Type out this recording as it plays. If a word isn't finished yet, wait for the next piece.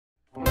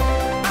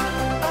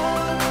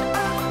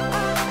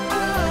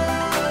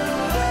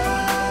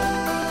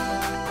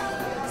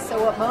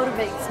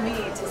motivates me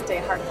to stay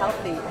heart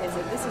healthy is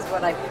that this is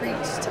what I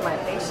preach to my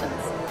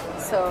patients.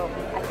 So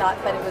I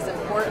thought that it was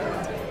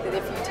important that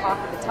if you talk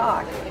the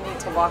talk, you need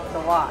to walk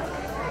the walk.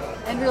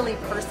 And really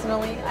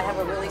personally, I have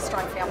a really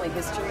strong family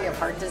history of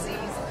heart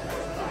disease.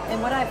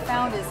 And what I've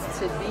found is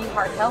to be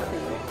heart healthy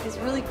is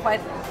really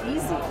quite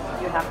easy.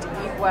 You have to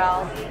eat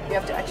well, you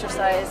have to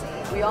exercise.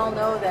 We all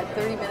know that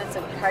 30 minutes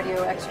of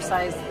cardio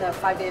exercise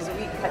 5 days a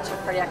week cuts your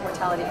cardiac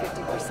mortality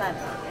 50%.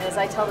 And as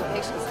I tell the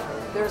patients,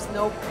 there's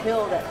no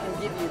pill that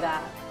can give you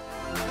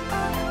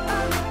that.